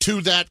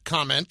to that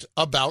comment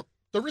about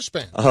the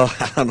wristband.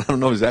 I don't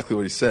know exactly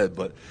what he said,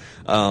 but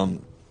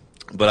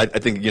I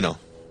think,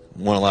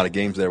 won a lot of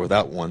games there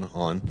without one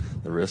on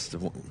the wrist.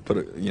 Put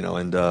it,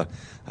 and I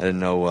didn't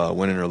know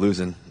winning or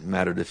losing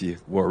mattered if you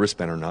wore a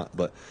wristband or not.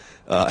 But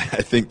I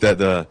think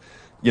that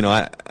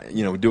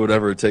we do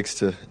whatever it takes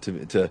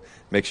to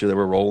make sure that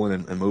we're rolling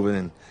and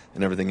moving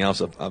and everything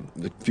else. A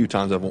few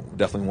times I've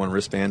definitely worn a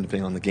wristband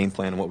depending on the game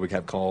plan and what we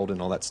have called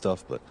and all that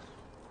stuff. But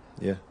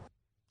yeah.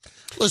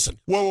 Listen.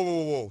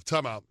 Whoa.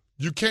 Time out.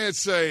 You can't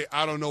say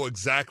I don't know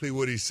exactly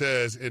what he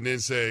says and then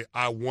say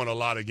I won a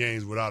lot of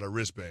games without a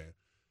wristband.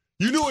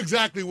 You knew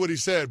exactly what he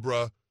said,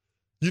 bruh.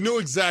 You knew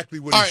exactly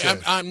what he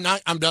said. I'm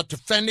not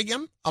defending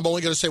him. I'm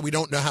only going to say we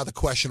don't know how the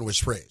question was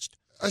phrased.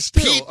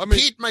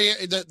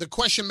 The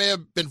question may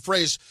have been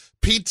phrased.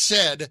 Pete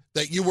said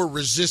that you were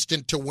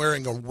resistant to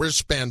wearing a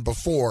wristband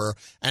before,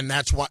 and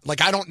that's why.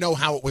 I don't know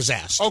how it was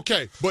asked.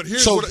 Okay, but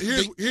here's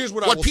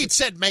what I will Pete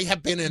said may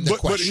have been in the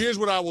question. But here's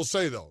what I will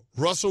say though: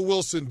 Russell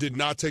Wilson did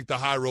not take the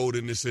high road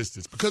in this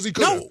instance because he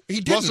could. No, he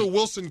didn't. Russell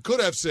Wilson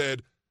could have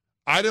said,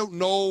 "I don't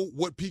know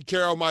what Pete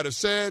Carroll might have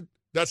said.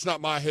 That's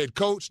not my head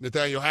coach.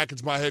 Nathaniel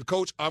Hackett's my head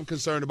coach. I'm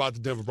concerned about the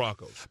Denver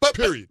Broncos."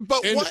 Period.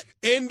 But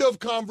end of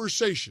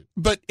conversation.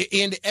 But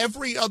in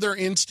every other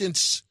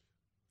instance,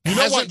 you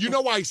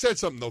know why he said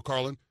something though,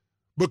 Carlin?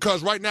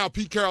 Because right now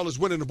Pete Carroll is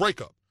winning the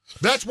breakup.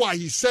 That's why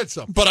he said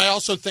something. But I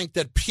also think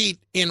that Pete,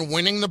 in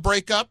winning the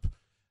breakup,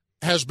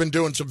 has been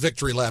doing some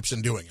victory laps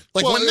in doing it.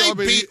 When they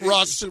beat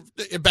Russ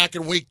back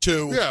in week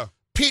 2. Yeah.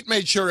 Pete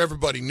made sure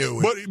everybody knew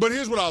it. But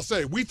here's what I'll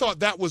say. We thought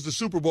that was the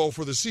Super Bowl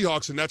for the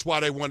Seahawks, and that's why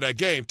they won that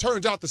game.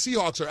 Turns out the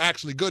Seahawks are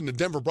actually good, and the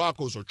Denver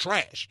Broncos are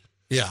trash.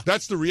 Yeah.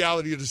 That's the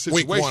reality of the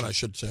situation. Week 1, I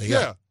should say.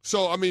 Yeah.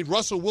 So,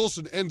 Russell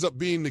Wilson ends up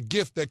being the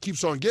gift that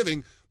keeps on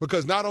giving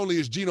because not only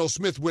is Geno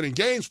Smith winning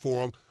games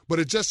for him, but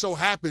it just so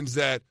happens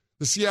that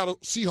the Seattle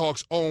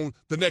Seahawks own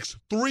the next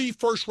 3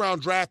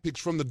 first-round draft picks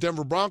from the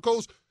Denver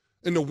Broncos,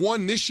 and the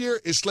one this year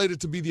is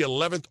slated to be the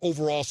 11th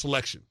overall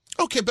selection.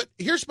 Okay, but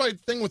here's my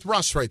thing with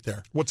Russ right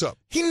there. What's up?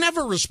 He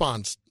never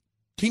responds.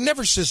 He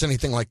never says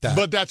anything like that.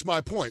 But that's my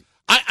point.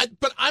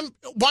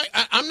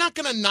 I'm not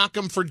going to knock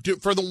him for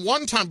the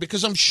one time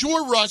because I'm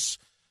sure Russ.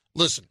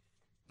 Listen,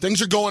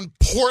 things are going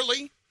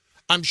poorly.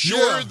 I'm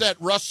sure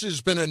that Russ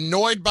has been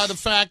annoyed by the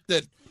fact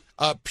that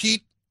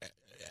Pete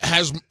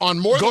has on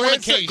more than one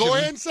occasion. Go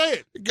ahead and say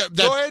it.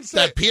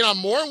 That Pete on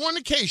more than one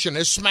occasion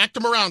has smacked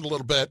him around a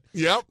little bit.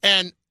 Yep.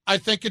 And I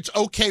think it's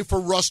okay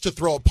for Russ to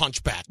throw a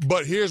punch back.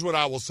 But here's what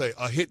I will say.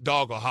 A hit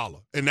dog will holler.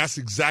 And that's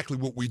exactly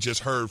what we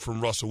just heard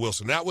from Russell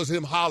Wilson. That was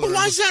him hollering. But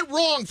why is that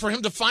wrong for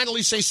him to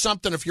finally say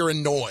something if you're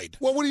annoyed?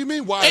 Well, what do you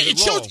mean? Why is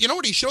it wrong? Shows, you know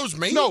what he shows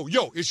me? No,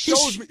 it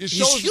shows me.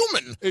 He's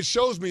human. It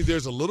shows me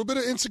there's a little bit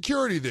of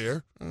insecurity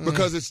there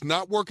because it's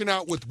not working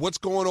out with what's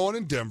going on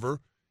in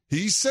Denver.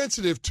 He's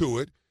sensitive to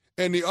it.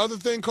 And the other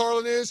thing,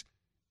 Carlin, is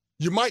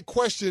you might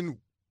question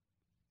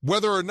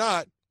whether or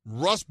not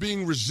Russ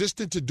being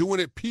resistant to doing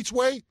it Pete's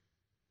way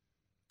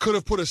could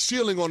have put a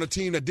ceiling on a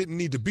team that didn't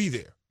need to be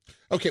there.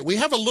 Okay, we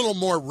have a little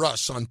more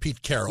Russ on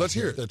Pete Carroll. Let's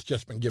hear it. That's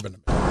just been given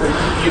him.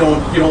 You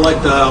don't like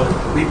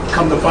we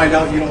come to find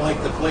out you don't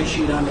like the play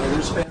sheet on the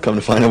wristband? Come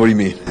to find out, what do you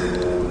mean?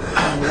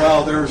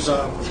 Well, there's,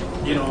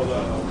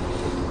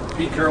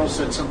 Pete Carroll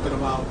said something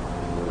about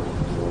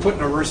putting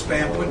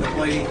the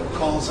play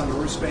calls on the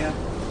wristband.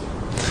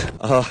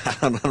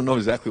 I don't know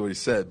exactly what he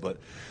said, but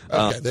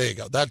okay, there you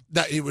go. That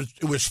it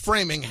was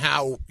framing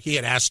how he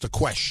had asked the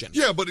question.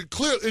 Yeah, but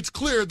it's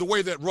clear the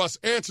way that Russ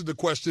answered the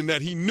question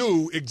that he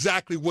knew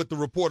exactly what the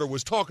reporter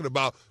was talking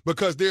about,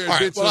 because there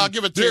had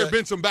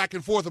been some back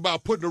and forth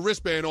about putting a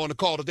wristband on to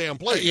call the damn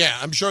play. Yeah,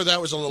 I'm sure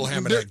that was a little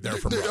ham and egg there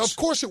from Russ. Of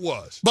course it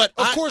was. But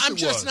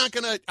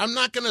I'm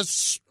not gonna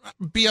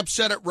be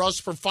upset at Russ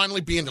for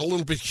finally being a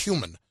little bit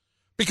human,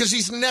 because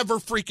he's never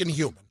freaking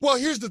human. Well,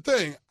 here's the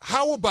thing.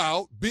 How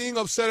about being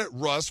upset at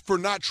Russ for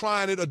not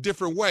trying it a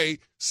different way,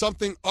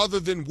 something other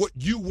than what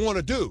you want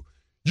to do?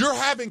 You're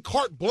having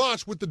carte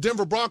blanche with the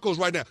Denver Broncos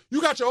right now.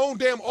 You got your own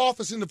damn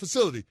office in the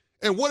facility.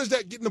 And what is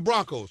that getting the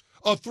Broncos?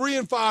 A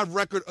 3-5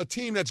 record, a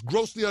team that's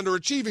grossly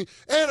underachieving,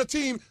 and a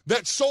team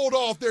that sold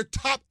off their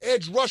top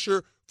edge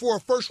rusher for a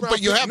first-round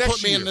pick next year. But you have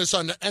put me in this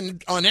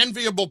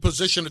unenviable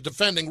position of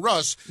defending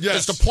Russ,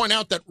 is to point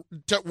out that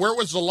where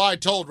was the lie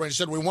told when he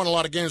said we won a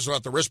lot of games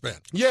without the wristband?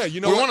 Yeah,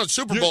 you know we won a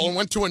Super Bowl and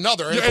went to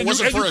another. And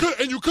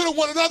you could have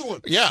won another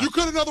one. Yeah. You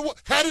could have another one.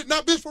 Had it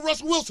not been for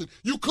Russell Wilson,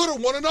 you could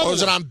have won another one.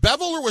 Was it on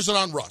Bevel or was it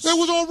on Russ? It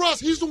was on Russ.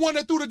 He's the one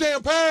that threw the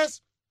damn pass.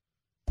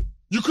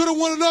 You could have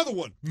won another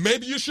one.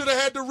 Maybe you should have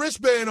had the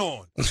wristband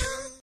on.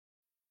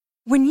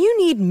 When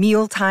you need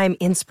mealtime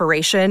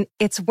inspiration,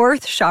 it's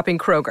worth shopping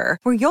Kroger,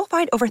 where you'll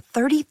find over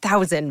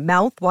 30,000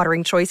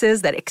 mouth-watering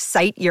choices that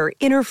excite your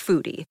inner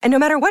foodie. And no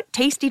matter what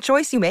tasty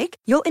choice you make,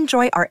 you'll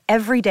enjoy our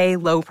everyday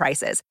low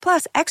prices,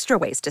 plus extra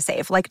ways to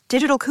save, like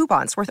digital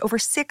coupons worth over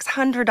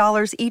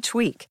 $600 each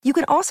week. You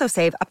can also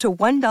save up to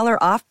 $1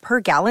 off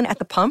per gallon at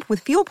the pump with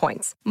fuel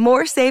points.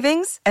 More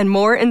savings and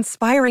more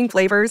inspiring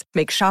flavors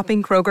make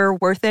shopping Kroger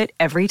worth it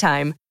every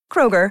time.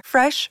 Kroger,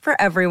 fresh for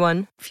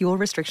everyone. Fuel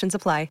restrictions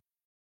apply.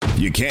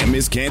 You can't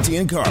miss Canty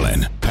and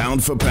Carlin.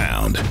 Pound for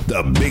pound,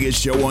 the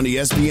biggest show on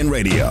ESPN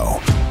Radio.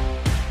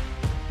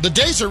 The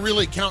days are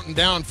really counting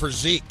down for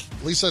Zeke.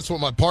 At least that's what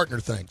my partner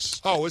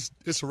thinks. Oh, it's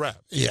a wrap.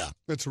 Yeah.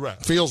 It's a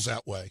wrap. Feels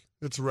that way.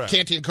 It's a wrap.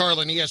 Canty and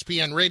Carlin,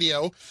 ESPN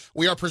Radio.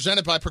 We are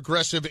presented by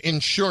Progressive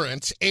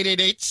Insurance.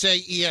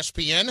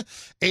 888-SAY-ESPN.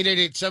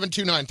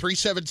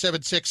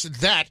 888-729-3776.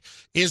 That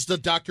is the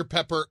Dr.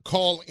 Pepper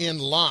call-in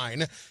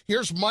line.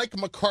 Here's Mike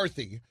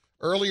McCarthy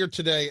earlier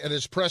today at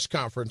his press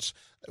conference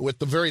with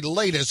the very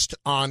latest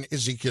on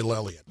Ezekiel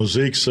Elliott. Well,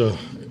 Zeke's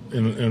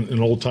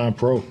an old-time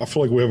pro. I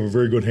feel like we have a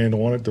very good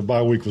handle on it. The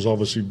bye week was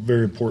obviously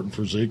very important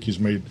for Zeke. He's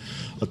made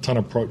a ton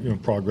of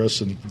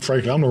progress, and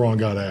frankly, I'm the wrong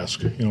guy to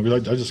ask. I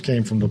just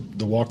came from the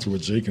walkthrough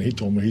with Zeke, and he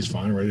told me he's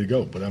fine, ready to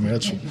go. But I mean,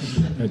 that's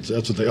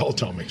what they all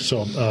tell me.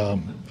 So,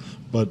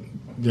 but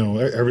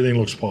everything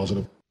looks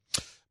positive.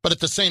 But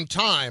at the same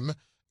time,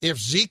 if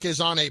Zeke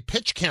is on a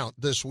pitch count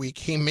this week,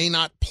 he may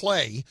not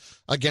play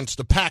against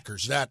the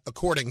Packers. That,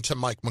 according to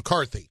Mike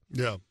McCarthy.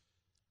 Yeah.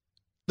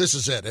 This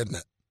is it, isn't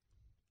it?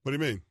 What do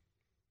you mean?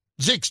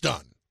 Zeke's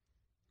done.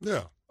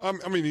 Yeah. I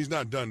mean, he's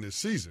not done this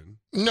season.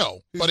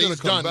 No, but he's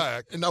done.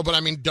 Back. No, but I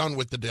mean done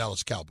with the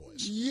Dallas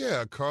Cowboys.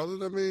 Yeah,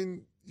 Carlin. I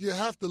mean, you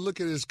have to look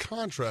at his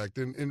contract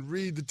and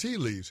read the tea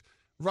leaves.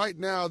 Right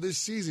now, this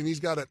season, he's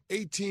got an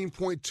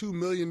 $18.2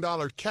 million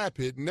cap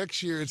hit.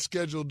 Next year, it's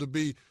scheduled to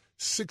be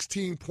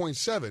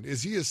 $16.7.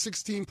 Is he a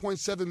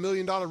 $16.7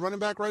 million running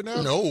back right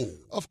now? No.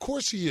 Of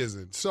course he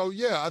isn't. So,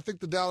 yeah, I think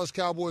the Dallas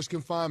Cowboys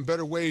can find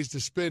better ways to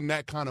spend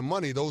that kind of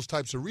money, those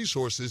types of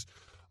resources.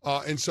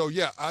 And so,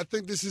 yeah, I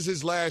think this is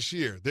his last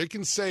year. They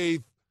can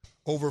save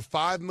over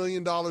 $5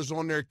 million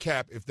on their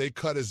cap if they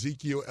cut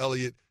Ezekiel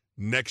Elliott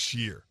next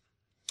year.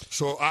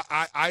 So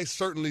I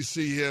certainly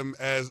see him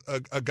as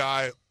a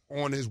guy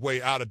on his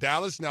way out of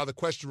Dallas. Now, the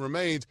question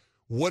remains,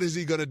 what is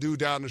he going to do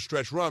down the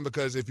stretch run?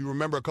 Because if you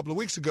remember a couple of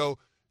weeks ago,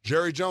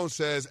 Jerry Jones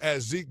says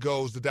as Zeke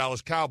goes, the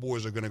Dallas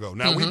Cowboys are going to go.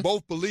 Now, we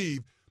both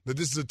believe that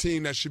this is a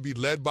team that should be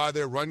led by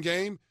their run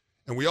game,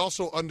 and we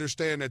also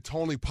understand that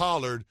Tony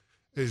Pollard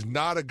is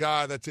not a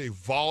guy that's a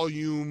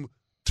volume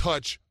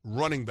touch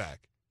running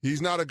back.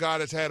 He's not a guy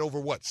that's had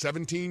over,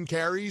 17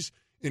 carries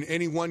in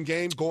any one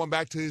game going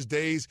back to his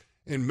days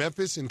in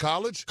Memphis in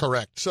college?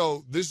 Correct.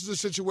 So this is a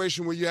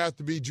situation where you have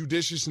to be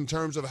judicious in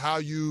terms of how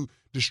you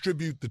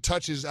distribute the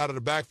touches out of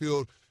the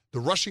backfield, the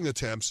rushing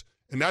attempts,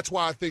 and that's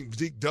why I think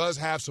Zeke does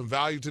have some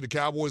value to the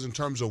Cowboys in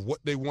terms of what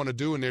they want to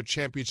do in their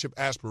championship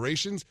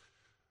aspirations.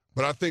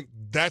 But I think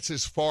that's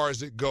as far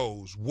as it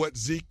goes, what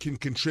Zeke can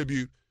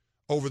contribute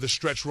over the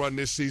stretch run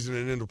this season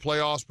and into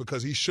playoffs,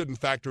 because he shouldn't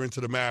factor into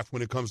the math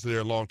when it comes to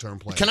their long-term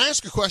plan. Can I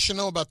ask a question,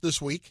 though, about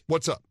this week?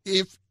 What's up?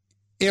 If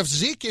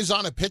Zeke is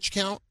on a pitch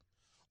count,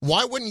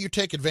 why wouldn't you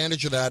take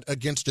advantage of that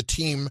against a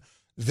team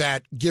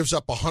that gives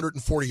up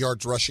 140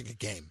 yards rushing a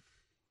game?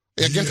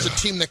 Against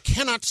a team that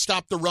cannot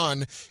stop the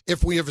run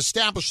if we have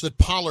established that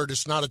Pollard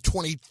is not a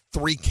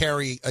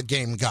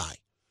 23-carry-a-game guy.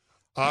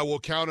 I will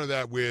counter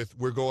that with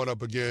we're going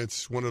up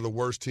against one of the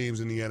worst teams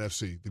in the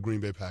NFC, the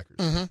Green Bay Packers.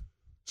 Mm-hmm.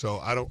 So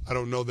I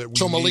don't know that we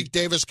So Malik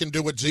Davis can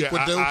do what Zeke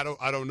would do? I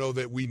don't know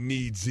that we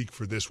need Zeke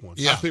for this one.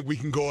 Yeah. I think we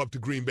can go up to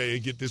Green Bay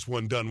and get this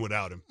one done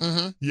without him.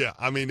 Mm-hmm. Yeah,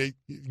 I mean,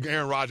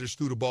 Aaron Rodgers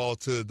threw the ball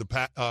to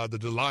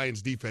the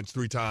Lions defense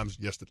 3 times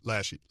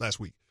last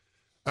week.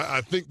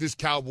 I think this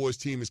Cowboys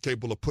team is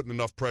capable of putting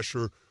enough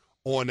pressure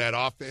on that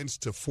offense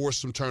to force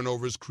some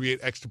turnovers, create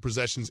extra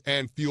possessions,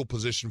 and field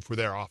position for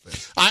their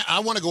offense.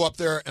 I want to go up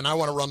there, and I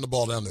want to run the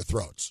ball down their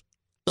throats.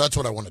 That's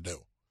what I want to do.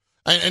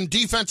 And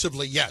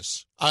defensively,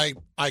 yes, I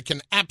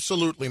can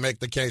absolutely make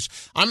the case.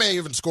 I may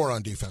even score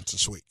on defense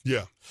this week.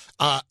 Yeah.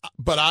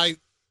 But I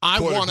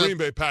want to. The Green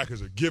Bay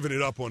Packers are giving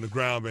it up on the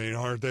ground, man,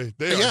 aren't they?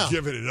 They are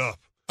giving it up.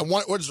 I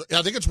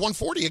think it's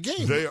 140 a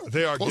game.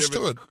 They are close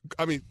giving to it.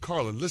 I mean,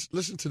 Carlin,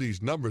 listen to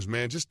these numbers,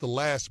 man. Just the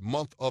last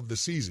month of the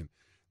season,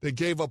 they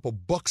gave up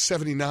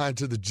 $179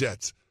 to the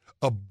Jets,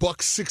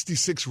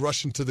 $166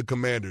 rushing to the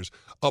Commanders,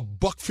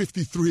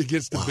 $153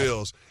 against the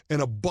Bills,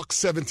 and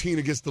 $117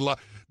 against the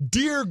Lions.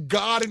 Dear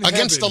God in heaven,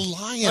 against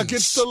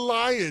the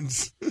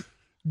Lions.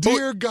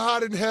 Dear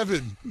God in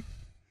heaven,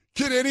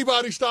 can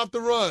anybody stop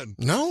the run?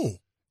 No.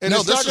 And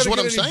it's not going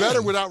to get any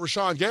better without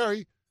Rashawn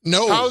Gary.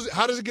 No.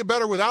 How does it get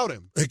better without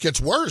him? It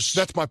gets worse.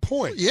 That's my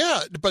point.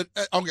 Yeah, but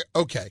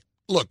okay.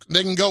 Look,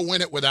 they can go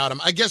win it without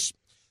him. I guess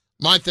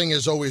my thing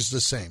is always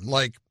the same.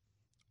 Like,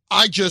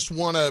 I just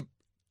want to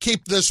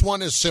keep this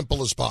one as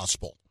simple as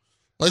possible.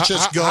 Let's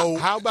just go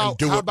and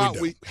do what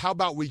we do. How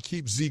about we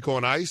keep Zeke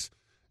on ice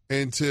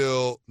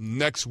until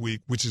next week,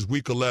 which is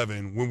week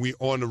 11, when we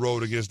on the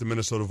road against the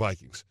Minnesota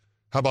Vikings?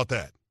 How about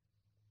that?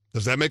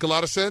 Does that make a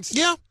lot of sense?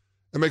 Yeah.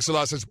 It makes a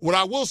lot of sense. What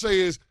I will say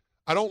is,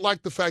 I don't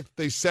like the fact that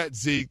they sat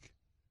Zeke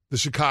the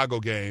Chicago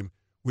game.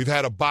 We've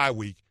had a bye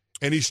week,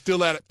 and he's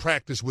still at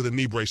practice with a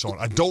knee brace on.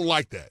 I don't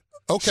like that.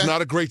 Okay. It's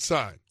not a great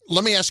sign.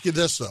 Let me ask you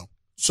this, though.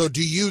 So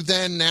do you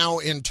then now,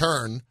 in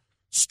turn,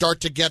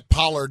 start to get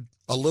Pollard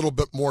a little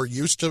bit more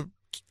used to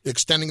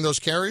extending those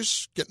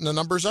carries, getting the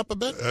numbers up a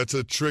bit? That's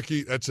a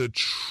tricky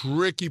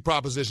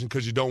proposition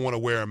because you don't want to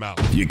wear him out.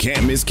 You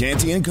can't miss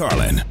Canty and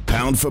Carlin.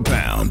 Pound for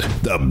pound,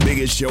 the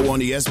biggest show on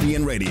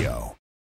ESPN Radio.